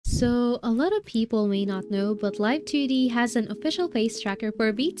So a lot of people may not know, but Live2D has an official face tracker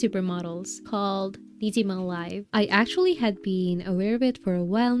for VTuber models called nizima Live. I actually had been aware of it for a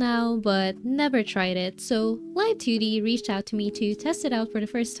while now, but never tried it, so Live2D reached out to me to test it out for the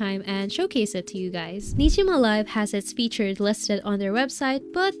first time and showcase it to you guys. nizima Live has its features listed on their website,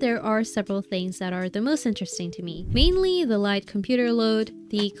 but there are several things that are the most interesting to me. Mainly the light computer load,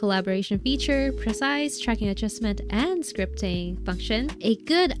 the collaboration feature, precise tracking adjustment and scripting function, a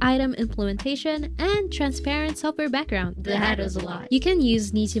good item implementation, and transparent software background. That is a lot. You can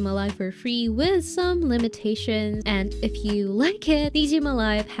use nizima Live for free with some limitations, and if you like it, nizima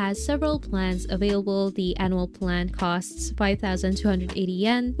Live has several plans available. The annual plan costs 5,280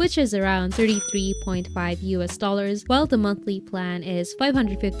 yen, which is around $33.5 US, while the monthly plan is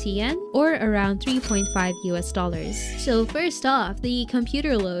 550 yen or around $3.5 US. So first off, the computer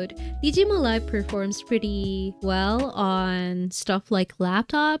load. nizima Live performs pretty well on stuff like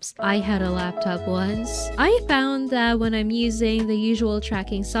laptops. I had a laptop once. I found that when I'm using the usual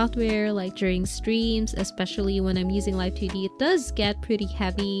tracking software, like during streams, especially when I'm using Live2D, it does get pretty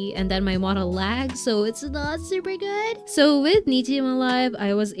heavy and then my model lags, so it's not super good. So with nizima Live,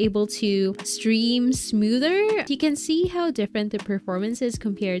 I was able to stream smoother. You can see how different the performance is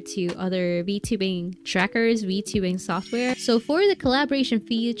compared to other VTubing trackers, VTubing software. So for the collaboration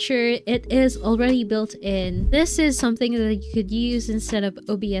feature, it is already built in. This is something that you could use instead of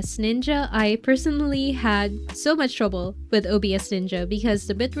OBS Ninja. I personally had so much trouble with OBS Ninja because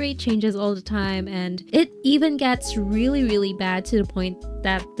the bitrate changes all the time and it even gets really bad to the point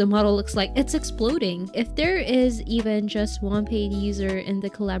that the model looks like it's exploding. If there is even just one paid user in the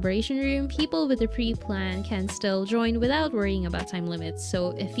collaboration room, people with a free plan can still join without worrying about time limits.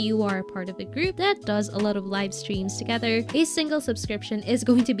 So if you are part of a group that does a lot of live streams together, a single subscription is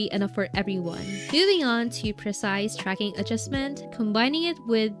going to be enough for everyone. Moving on to precise tracking adjustment, combining it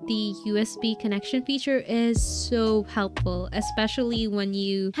with the USB connection feature is so helpful, especially when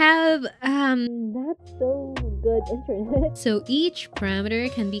you have not so good internet. So each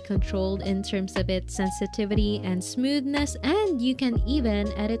parameter can be controlled in terms of its sensitivity and smoothness, and you can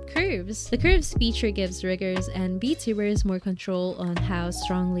even edit curves. The curves feature gives riggers and VTubers more control on how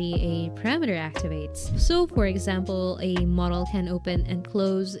strongly a parameter activates. So for example, a model can open and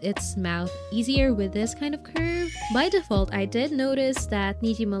close its mouth easier with this kind of curve. By default, I did notice that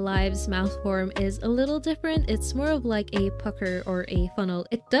nizima Live's mouth form is a little different. It's more of like a pucker or a funnel.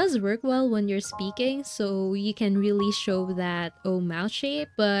 It does work well when you're speaking, so you can really show that mouth shape,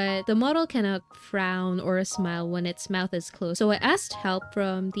 but the model cannot frown or smile when its mouth is closed. So I asked help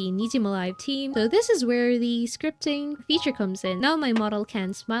from the nizima Live team. So this is where the scripting feature comes in. Now my model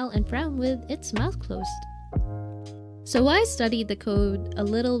can smile and frown with its mouth closed. So I studied the code a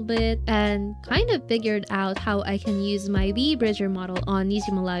little bit and kind of figured out how I can use my V-Bridger model on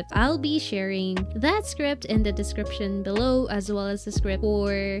nizima Live. I'll be sharing that script in the description below, as well as the script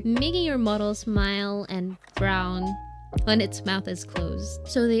for making your model smile and frown when its mouth is closed.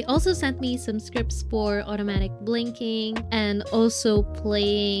 So they also sent me some scripts for automatic blinking and also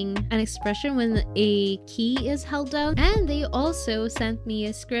playing an expression when a key is held down. And they also sent me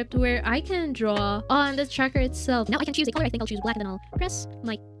a script where I can draw on the tracker itself. Now I can choose a color. I think I'll choose black, and then I'll press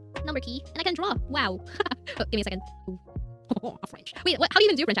my number key and I can draw. Wow. Oh, give me a second. French. Wait, what? How do you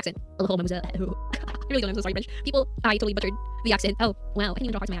even do a French accent? I really don't know. I'm so sorry, French. People, I totally butchered the accent. Oh, wow. I can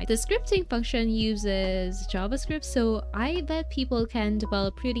even draw parts of my eye. The scripting function uses JavaScript, so I bet people can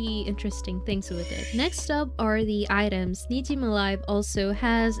develop pretty interesting things with it. Next up are the items. nizima Live also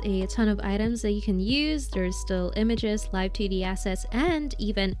has a ton of items that you can use. There's still images, Live2D assets, and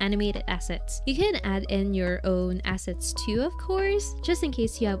even animated assets. You can add in your own assets too, of course, just in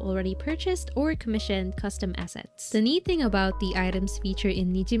case you have already purchased or commissioned custom assets. The neat thing about the items feature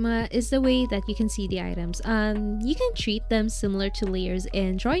in nizima is the way that you can see the items. You can treat them similar to layers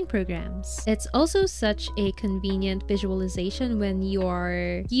in drawing programs. It's also such a convenient visualization when you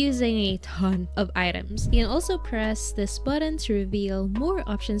are using a ton of items. You can also press this button to reveal more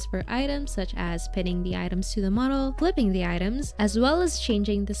options for items, such as pinning the items to the model, flipping the items, as well as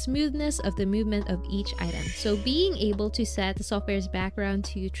changing the smoothness of the movement of each item. So being able to set the software's background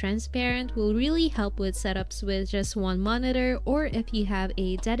to transparent will really help with setups with just one monitor, or if you have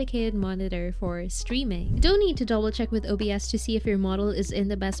a dedicated monitor for streaming. You don't need to double check with OBS to see if your model is in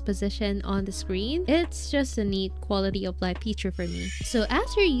the best position on the screen. It's just a neat quality of life feature for me. So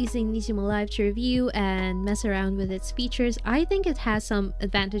after using Nizima Live to review and mess around with its features, I think it has some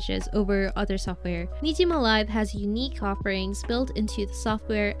advantages over other software. Nizima Live has unique offerings built into the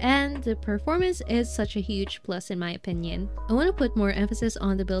software, and the performance is such a huge plus in my opinion. I want to put more emphasis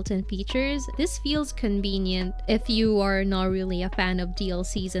on the built-in features. This feels convenient if you are not really a fan of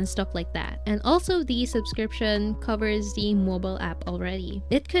DLCs and stuff like that. And also the subscription covers the mobile app already.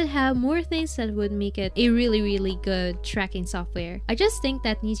 It could have more things that would make it a really good tracking software. I just think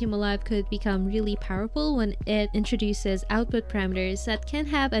that Nizima Live could become really powerful when it introduces output parameters that can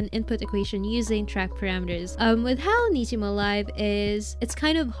have an input equation using track parameters. With how Nizima Live is, it's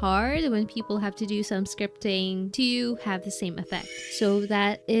kind of hard when people have to do some scripting to have the same effect. So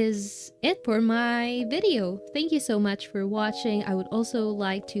that is it for my video. Thank you so much for watching. I would also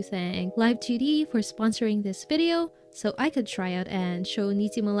like to thank Live2D for sponsoring this video so I could try out and show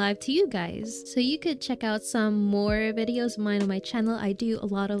Nizima Live to you guys. So you could check out some more videos of mine on my channel. I do a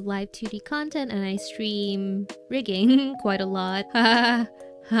lot of Live2D content and I stream rigging quite a lot.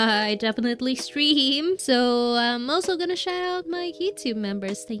 I definitely stream. So I'm also gonna shout out my YouTube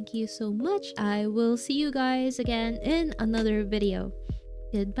members. Thank you so much. I will see you guys again in another video.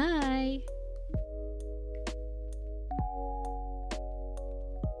 Goodbye.